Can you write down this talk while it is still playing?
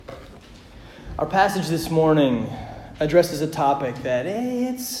Our passage this morning addresses a topic that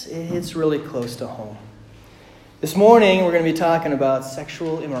it's really close to home. This morning, we're going to be talking about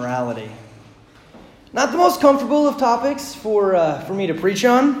sexual immorality. Not the most comfortable of topics for me to preach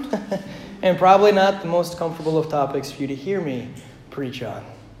on, and probably not the most comfortable of topics for you to hear me preach on.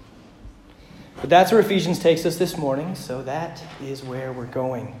 But that's where Ephesians takes us this morning, so that is where we're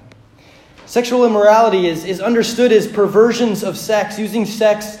going. Sexual immorality is understood as perversions of sex, using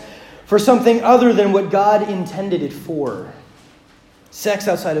sex for something other than what God intended it for. Sex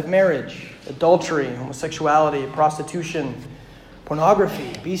outside of marriage, adultery, homosexuality, prostitution,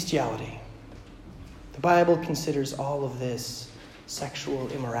 pornography, bestiality. The Bible considers all of this sexual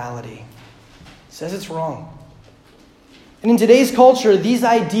immorality. It says it's wrong. And in today's culture, these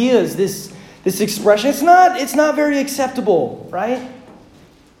ideas, this expression, it's not very acceptable, right?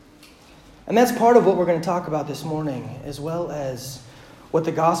 And that's part of what we're going to talk about this morning, as well as what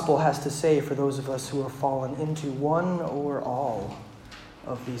the gospel has to say for those of us who have fallen into one or all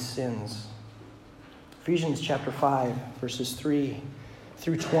of these sins. Ephesians chapter 5, verses 3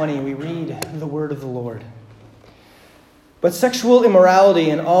 through 20, we read the word of the Lord. But sexual immorality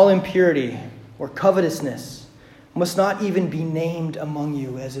and all impurity or covetousness must not even be named among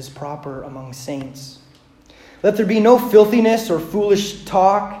you, as is proper among saints. Let there be no filthiness or foolish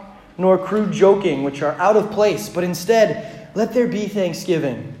talk, nor crude joking, which are out of place, but instead let there be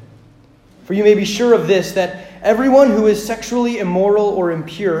thanksgiving. For you may be sure of this, that everyone who is sexually immoral or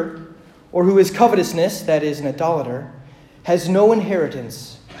impure, or who is covetousness, that is, an idolater, has no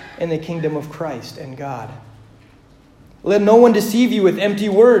inheritance in the kingdom of Christ and God. Let no one deceive you with empty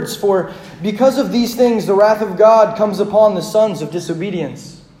words, for because of these things the wrath of God comes upon the sons of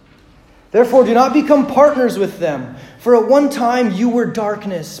disobedience. Therefore do not become partners with them, for at one time you were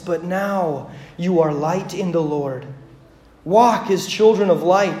darkness, but now you are light in the Lord. Walk as children of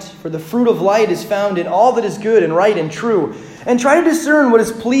light, for the fruit of light is found in all that is good and right and true, and try to discern what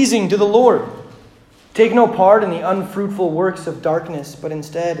is pleasing to the Lord. Take no part in the unfruitful works of darkness, but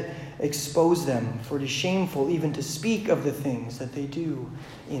instead expose them, for it is shameful even to speak of the things that they do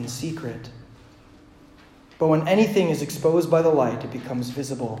in secret. But when anything is exposed by the light, it becomes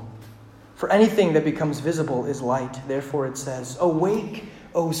visible. For anything that becomes visible is light. Therefore it says, "Awake,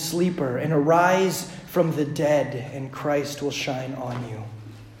 O sleeper, and arise from the dead, and Christ will shine on you."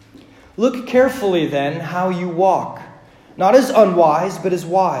 Look carefully then how you walk, not as unwise, but as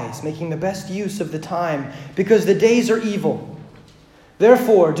wise, making the best use of the time, because the days are evil.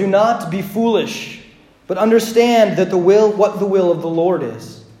 Therefore, do not be foolish, but understand that what the will of the Lord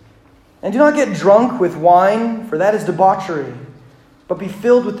is. And do not get drunk with wine, for that is debauchery, but be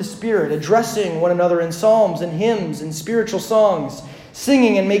filled with the Spirit, addressing one another in psalms and hymns and spiritual songs,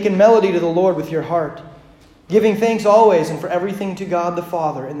 singing and making melody to the Lord with your heart, giving thanks always and for everything to God the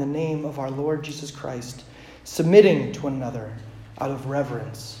Father in the name of our Lord Jesus Christ, submitting to one another out of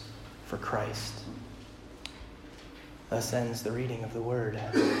reverence for Christ. Thus ends the reading of the word.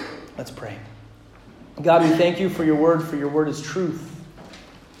 Let's pray. God, we thank you for your word is truth.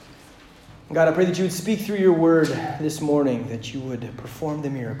 God, I pray that you would speak through your word this morning, that you would perform the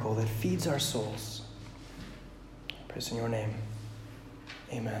miracle that feeds our souls. I pray in your name.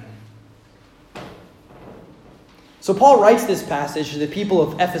 Amen. So Paul writes this passage to the people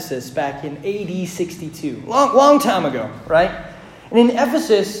of Ephesus back in AD 62. Long time ago, right? And in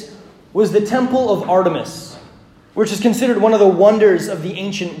Ephesus was the temple of Artemis, which is considered one of the wonders of the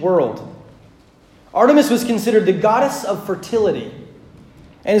ancient world. Artemis was considered the goddess of fertility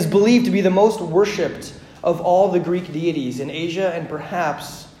and is believed to be the most worshipped of all the Greek deities in Asia and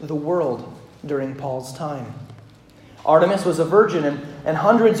perhaps the world during Paul's time. Artemis was a virgin, and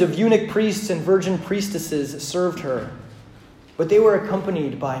hundreds of eunuch priests and virgin priestesses served her. But they were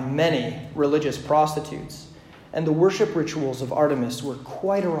accompanied by many religious prostitutes, and the worship rituals of Artemis were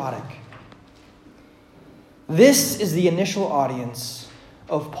quite erotic. This is the initial audience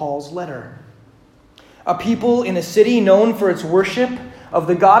of Paul's letter. A people in a city known for its worship of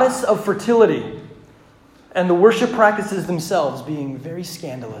the goddess of fertility, and the worship practices themselves being very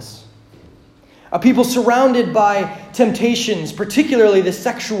scandalous. A people surrounded by temptations, particularly the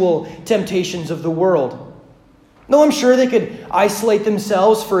sexual temptations of the world. Though I'm sure they could isolate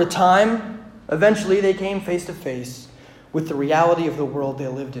themselves for a time, eventually they came face to face with the reality of the world they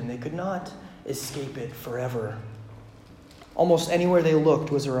lived in. They could not escape it forever. Almost anywhere they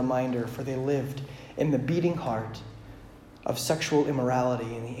looked was a reminder, for they lived in the beating heart of sexual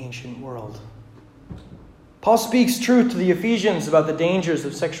immorality in the ancient world. Paul speaks truth to the Ephesians about the dangers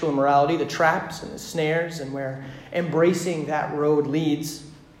of sexual immorality, the traps and the snares, and where embracing that road leads.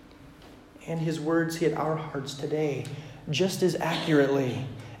 And his words hit our hearts today just as accurately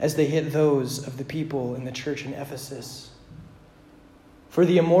as they hit those of the people in the church in Ephesus. For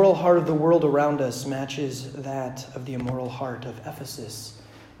the immoral heart of the world around us matches that of the immoral heart of Ephesus,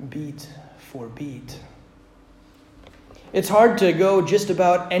 beat for beat. It's hard to go just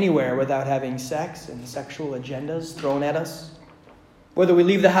about anywhere without having sex and sexual agendas thrown at us. Whether we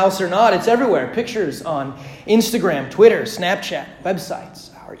leave the house or not, it's everywhere. Pictures on Instagram, Twitter, Snapchat,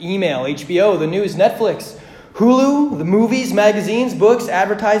 websites, our email, HBO, the news, Netflix, Hulu, the movies, magazines, books,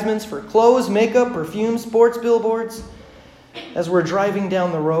 advertisements for clothes, makeup, perfume, sports billboards. As we're driving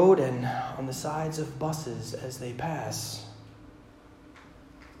down the road and on the sides of buses as they pass.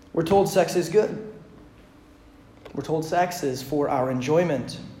 We're told sex is good. We're told sex is for our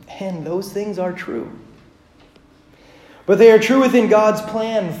enjoyment. And those things are true. But they are true within God's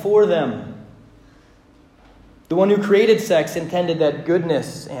plan for them. The one who created sex intended that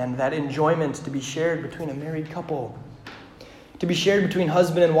goodness and that enjoyment to be shared between a married couple. To be shared between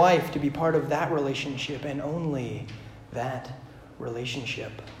husband and wife. To be part of that relationship and only that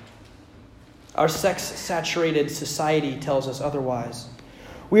relationship. Our sex-saturated society tells us otherwise.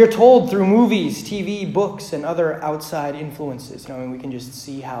 We are told through movies, TV, books, and other outside influences. We can just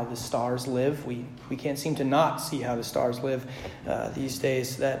see how the stars live. We can't seem to not see how the stars live these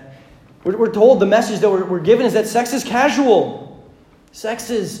days. That we're told the message that we're given is that sex is casual. Sex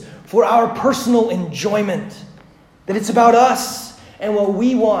is for our personal enjoyment. That it's about us and what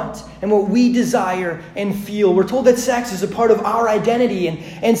we want and what we desire and feel. We're told that sex is a part of our identity.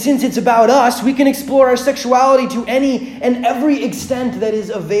 And since it's about us, we can explore our sexuality to any and every extent that is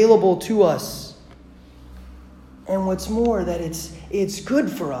available to us. And what's more, that it's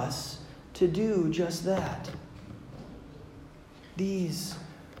good for us to do just that. These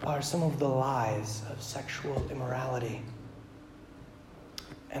are some of the lies of sexual immorality.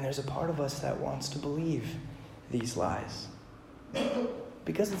 And there's a part of us that wants to believe these lies.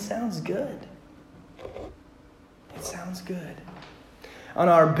 Because it sounds good. It sounds good. On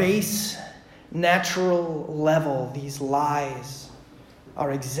our base, natural level, these lies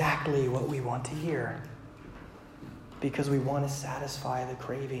are exactly what we want to hear. Because we want to satisfy the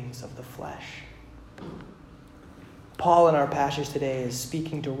cravings of the flesh. Paul in our passage today is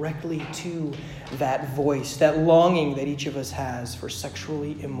speaking directly to that voice, that longing that each of us has for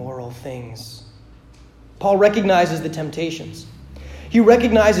sexually immoral things. Paul recognizes the temptations. He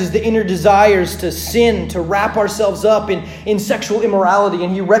recognizes the inner desires to sin, to wrap ourselves up in sexual immorality.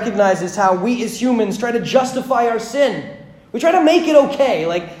 And he recognizes how we as humans try to justify our sin. We try to make it okay.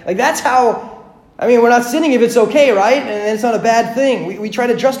 Like that's how, we're not sinning if it's okay, right? And it's not a bad thing. We try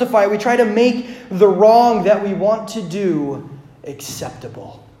to justify, we try to make the wrong that we want to do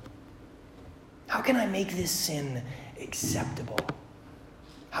acceptable. How can I make this sin acceptable?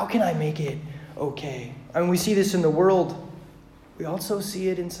 How can I make it okay? We see this in the world. We also see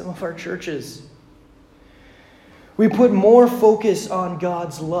it in some of our churches. We put more focus on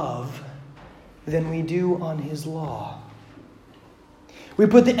God's love than we do on His law. We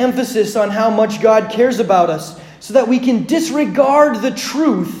put the emphasis on how much God cares about us so that we can disregard the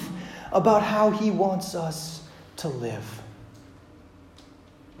truth about how He wants us to live.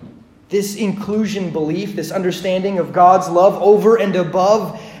 This inclusion belief, this understanding of God's love over and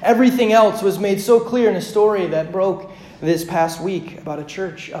above everything else was made so clear in a story that broke this past week about a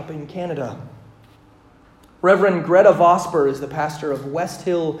church up in Canada. Reverend Greta Vosper is the pastor of West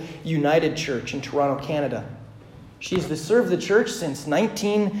Hill United Church in Toronto, Canada. She's served the church since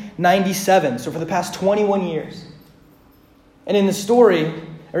 1997, so for the past 21 years. And in the story,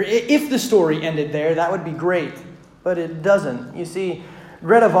 or if the story ended there, that would be great, but it doesn't. You see,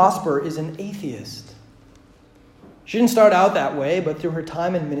 Greta Vosper is an atheist. She didn't start out that way, but through her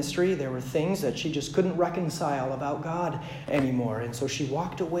time in ministry, there were things that she just couldn't reconcile about God anymore. And so she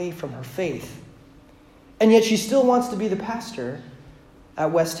walked away from her faith. And yet she still wants to be the pastor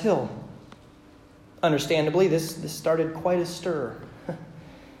at West Hill. Understandably, this started quite a stir.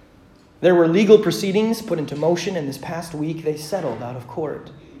 There were legal proceedings put into motion, and this past week they settled out of court.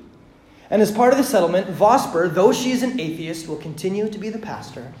 And as part of the settlement, Vosper, though she is an atheist, will continue to be the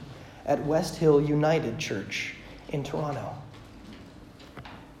pastor at West Hill United Church in Toronto.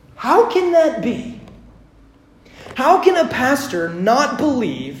 How can that be? How can a pastor not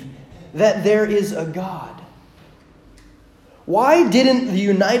believe that there is a God? Why didn't the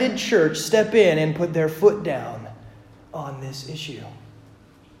United Church step in and put their foot down on this issue?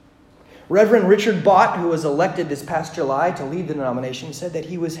 Reverend Richard Bott, who was elected this past July to lead the denomination, said that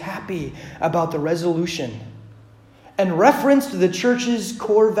he was happy about the resolution and referenced the church's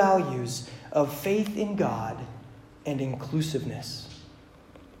core values of faith in God and inclusiveness.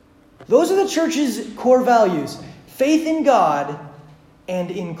 Those are the church's core values: faith in God and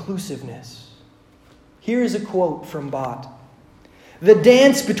inclusiveness. Here is a quote from Bott. The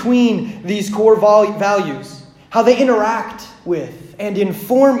dance between these core values, how they interact with and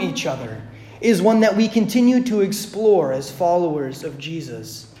inform each other, is one that we continue to explore as followers of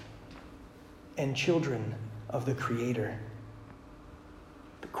Jesus and children of the Creator.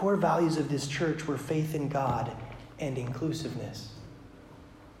 The core values of this church were faith in God and inclusiveness.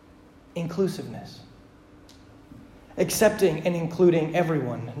 Inclusiveness. Accepting and including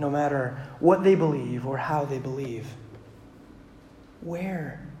everyone, no matter what they believe or how they believe.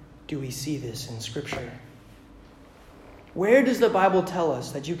 Where do we see this in Scripture? Where does the Bible tell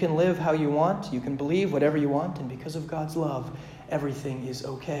us that you can live how you want, you can believe whatever you want, and because of God's love, everything is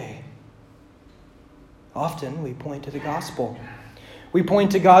okay? Often we point to the gospel. We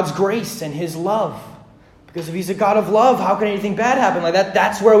point to God's grace and His love. Because if He's a God of love, how can anything bad happen like that?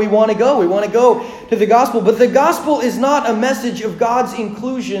 That's where we want to go. We want to go to the gospel. But the gospel is not a message of God's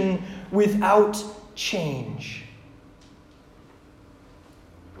inclusion without change.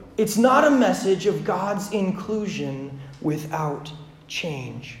 It's not a message of God's inclusion without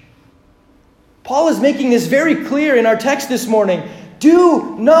change. Paul is making this very clear in our text this morning.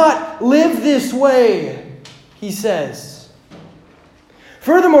 Do not live this way, he says.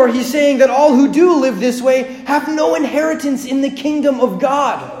 Furthermore, he's saying that all who do live this way have no inheritance in the kingdom of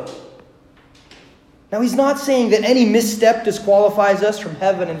God. Now, he's not saying that any misstep disqualifies us from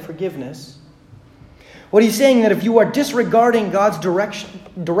heaven and forgiveness. What he's saying that if you are disregarding God's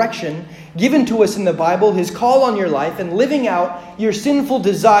direction given to us in the Bible, His call on your life, and living out your sinful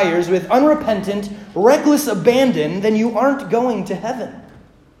desires with unrepentant, reckless abandon, then you aren't going to heaven.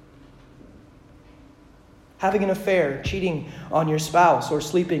 Having an affair, cheating on your spouse, or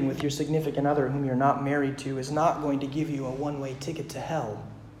sleeping with your significant other whom you're not married to is not going to give you a one-way ticket to hell.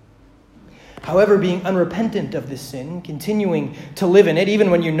 However, being unrepentant of this sin, continuing to live in it, even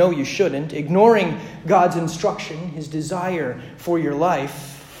when you know you shouldn't, ignoring God's instruction, His desire for your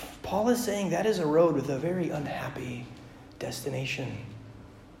life, Paul is saying that is a road with a very unhappy destination.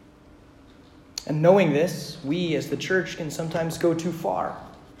 And knowing this, we as the church can sometimes go too far.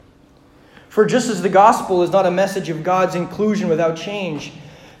 For just as the gospel is not a message of God's inclusion without change,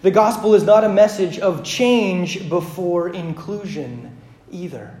 the gospel is not a message of change before inclusion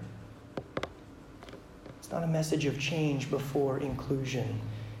either. It's not a message of change before inclusion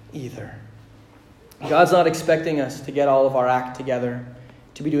either. God's not expecting us to get all of our act together,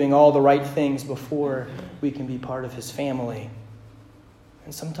 to be doing all the right things before we can be part of His family.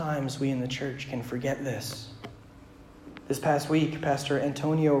 And sometimes we in the church can forget this. This past week, Pastor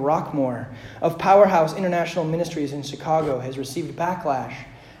Antonio Rockmore of Powerhouse International Ministries in Chicago has received backlash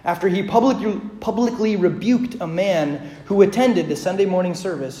after he publicly rebuked a man who attended the Sunday morning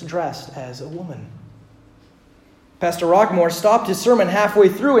service dressed as a woman. Pastor Rockmore stopped his sermon halfway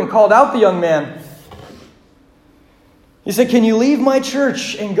through and called out the young man. He said, "Can you leave my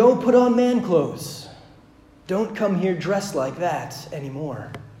church and go put on man clothes? Don't come here dressed like that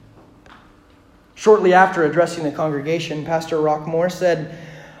anymore." Shortly after addressing the congregation, Pastor Rockmore said,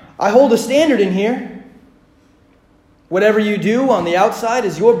 "I hold a standard in here. Whatever you do on the outside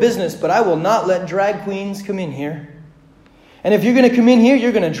is your business, but I will not let drag queens come in here. And if you're going to come in here,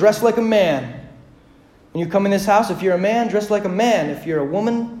 you're going to dress like a man. When you come in this house, if you're a man, dress like a man. If you're a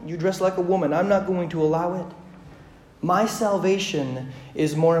woman, you dress like a woman. I'm not going to allow it. My salvation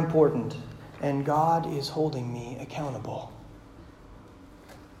is more important, and God is holding me accountable."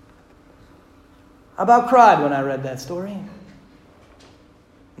 I about cried when I read that story.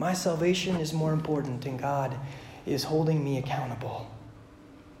 My salvation is more important, and God is holding me accountable.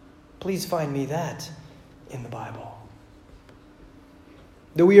 Please find me that in the Bible.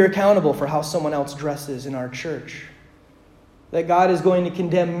 That we are accountable for how someone else dresses in our church. That God is going to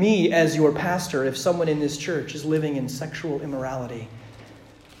condemn me as your pastor if someone in this church is living in sexual immorality.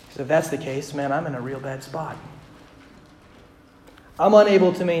 Because if that's the case, man, I'm in a real bad spot. I'm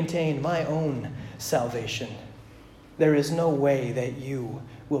unable to maintain my own salvation. There is no way that you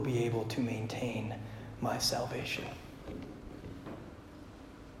will be able to maintain my salvation.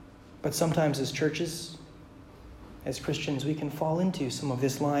 But sometimes as churches, as Christians, we can fall into some of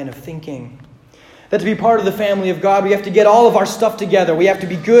this line of thinking that to be part of the family of God, we have to get all of our stuff together. We have to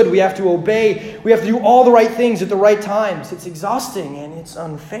be good. We have to obey. We have to do all the right things at the right times. It's exhausting and it's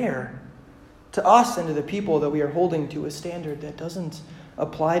unfair to us and to the people that we are holding to a standard that doesn't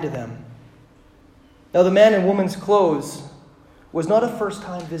apply to them. Now, the man in woman's clothes was not a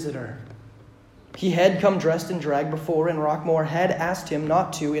first-time visitor. He had come dressed in drag before, and Rockmore had asked him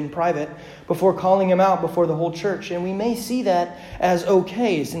not to in private before calling him out before the whole church. And we may see that as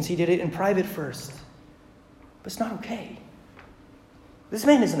okay, since he did it in private first. But it's not okay. This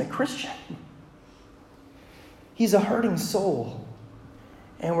man isn't a Christian. He's a hurting soul,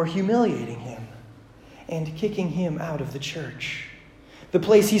 and we're humiliating him and kicking him out of the church, the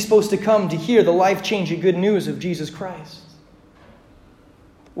place he's supposed to come to hear the life-changing good news of Jesus Christ.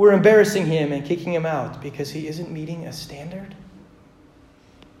 We're embarrassing him and kicking him out because he isn't meeting a standard.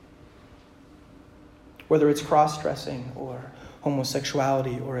 Whether it's cross-dressing or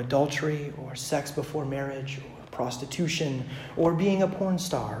homosexuality or adultery or sex before marriage or prostitution or being a porn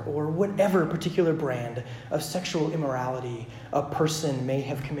star or whatever particular brand of sexual immorality a person may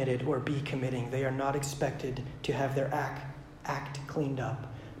have committed or be committing, they are not expected to have their act cleaned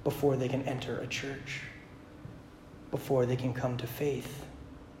up before they can enter a church, before they can come to faith.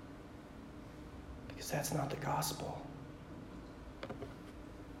 Because that's not the gospel.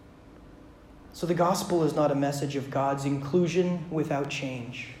 So the gospel is not a message of God's inclusion without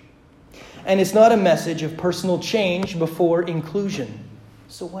change. And it's not a message of personal change before inclusion.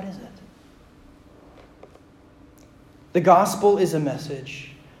 So what is it? The gospel is a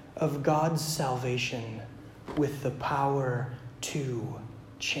message of God's salvation with the power to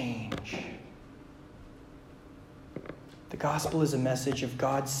change. The gospel is a message of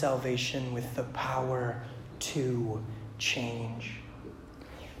God's salvation with the power to change.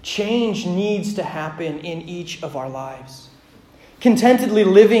 Change needs to happen in each of our lives. Contentedly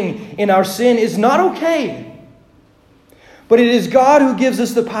living in our sin is not okay. But it is God who gives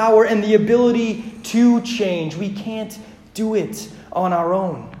us the power and the ability to change. We can't do it on our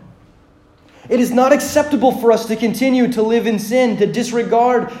own. It is not acceptable for us to continue to live in sin, to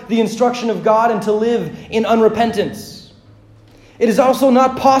disregard the instruction of God, and to live in unrepentance. It is also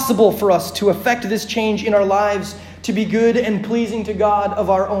not possible for us to effect this change in our lives to be good and pleasing to God of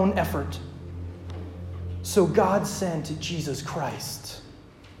our own effort. So God sent Jesus Christ,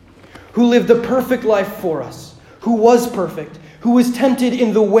 who lived the perfect life for us, who was perfect, who was tempted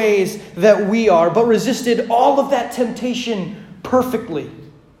in the ways that we are, but resisted all of that temptation perfectly,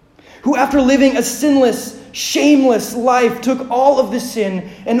 who after living a sinless, shameless life took all of the sin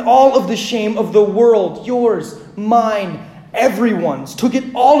and all of the shame of the world, yours, mine, everyone's, took it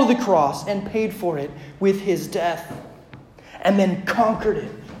all to the cross and paid for it with his death, and then conquered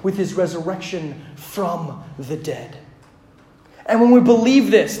it with his resurrection from the dead. And when we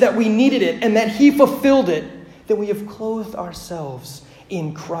believe this, that we needed it and that he fulfilled it, then we have clothed ourselves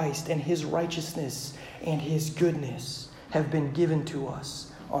in Christ, and his righteousness and his goodness have been given to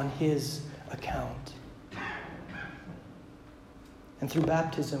us on his account. And through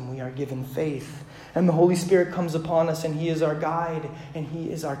baptism, we are given faith, and the Holy Spirit comes upon us, and he is our guide, and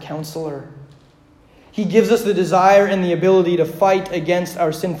he is our counselor. He gives us the desire and the ability to fight against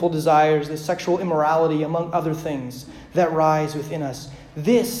our sinful desires, the sexual immorality, among other things that rise within us.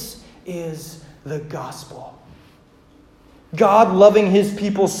 This is the gospel. God loving his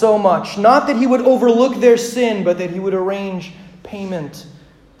people so much, not that he would overlook their sin, but that he would arrange payment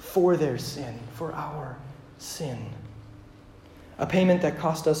for their sin, for our sin. A payment that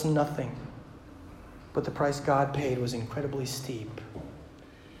cost us nothing, but the price God paid was incredibly steep.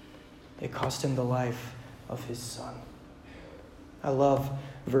 It cost him the life of his Son. I love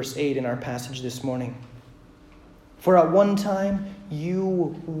verse 8 in our passage this morning. For at one time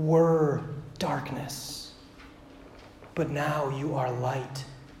you were darkness, but now you are light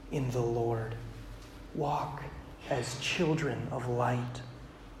in the Lord. Walk as children of light.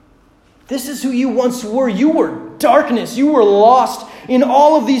 This is who you once were. You were darkness. You were lost in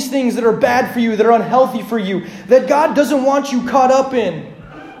all of these things that are bad for you, that are unhealthy for you, that God doesn't want you caught up in.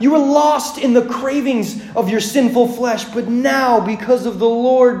 You were lost in the cravings of your sinful flesh, but now, because of the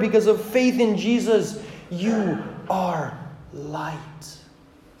Lord, because of faith in Jesus, you are light.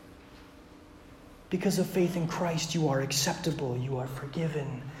 Because of faith in Christ, you are acceptable, you are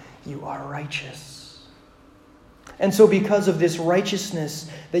forgiven, you are righteous. And so because of this righteousness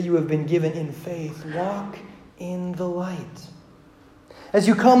that you have been given in faith, walk in the light. As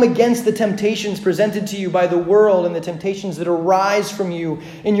you come against the temptations presented to you by the world and the temptations that arise from you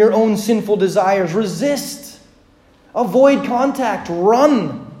in your own sinful desires, resist. Avoid contact.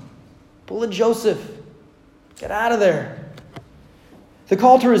 Run. Pull a Joseph. Get out of there. The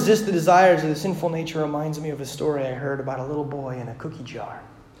call to resist the desires of the sinful nature reminds me of a story I heard about a little boy in a cookie jar.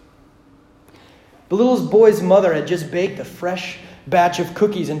 The little boy's mother had just baked a fresh batch of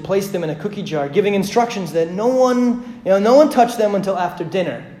cookies and placed them in a cookie jar, giving instructions that no one touch them until after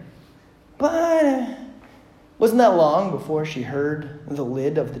dinner. But wasn't that long before she heard the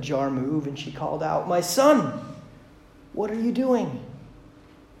lid of the jar move, and she called out, "My son, what are you doing?"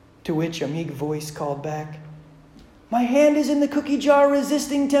 To which a meek voice called back, "My hand is in the cookie jar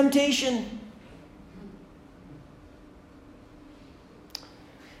resisting temptation."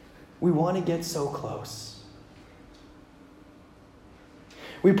 we want to get so close.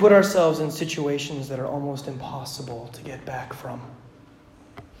 We put ourselves in situations that are almost impossible to get back from.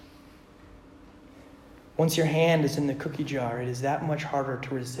 Once your hand is in the cookie jar, it is that much harder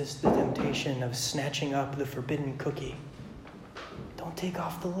to resist the temptation of snatching up the forbidden cookie. Don't take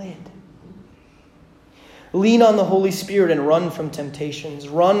off the lid. Lean on the Holy Spirit and run from temptations.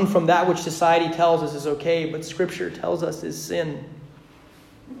 Run from that which society tells us is okay, but Scripture tells us is sin.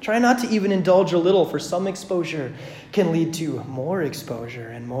 Try not to even indulge a little, for some exposure can lead to more exposure,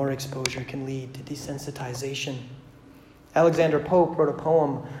 and more exposure can lead to desensitization. Alexander Pope wrote a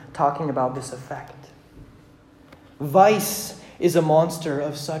poem talking about this effect. Vice is a monster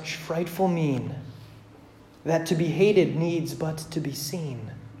of such frightful mien that to be hated needs but to be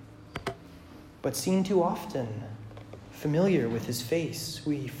seen. But seen too often, familiar with his face,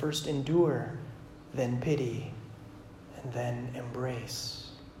 we first endure, then pity, and then embrace.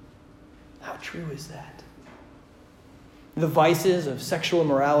 How true is that? The vices of sexual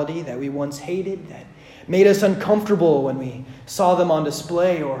immorality that we once hated, that made us uncomfortable when we saw them on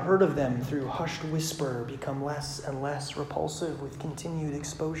display or heard of them through hushed whisper, become less and less repulsive with continued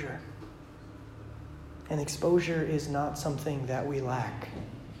exposure. And exposure is not something that we lack.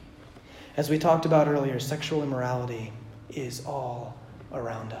 As we talked about earlier, sexual immorality is all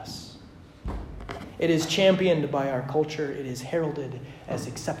around us. It is championed by our culture. It is heralded as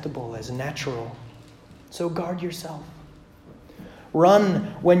acceptable, as natural. So guard yourself.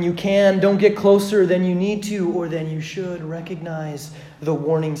 Run when you can. Don't get closer than you need to or than you should. Recognize the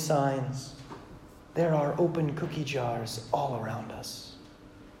warning signs. There are open cookie jars all around us.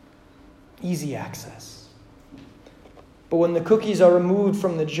 Easy access. But when the cookies are removed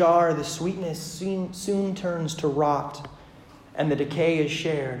from the jar, the sweetness soon turns to rot, and the decay is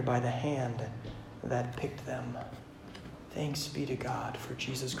shared by the hand that picked them. Thanks be to God for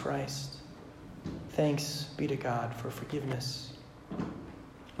Jesus Christ. Thanks be to God for forgiveness.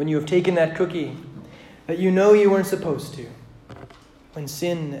 When you have taken that cookie that you know you weren't supposed to, when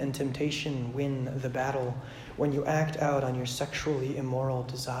sin and temptation win the battle, when you act out on your sexually immoral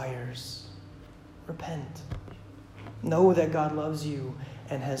desires, repent. Know that God loves you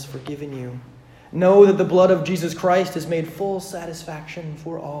and has forgiven you. Know that the blood of Jesus Christ has made full satisfaction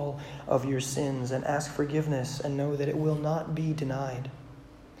for all of your sins, and ask forgiveness and know that it will not be denied.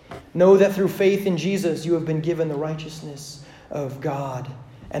 Know that through faith in Jesus you have been given the righteousness of God,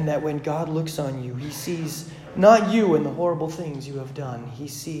 and that when God looks on you, he sees not you and the horrible things you have done. He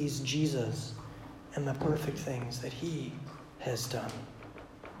sees Jesus and the perfect things that he has done.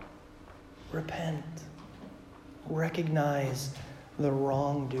 Repent. Recognize the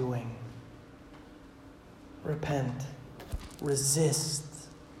wrongdoing. Repent. Resist.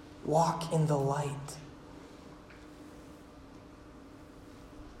 Walk in the light.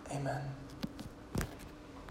 Amen.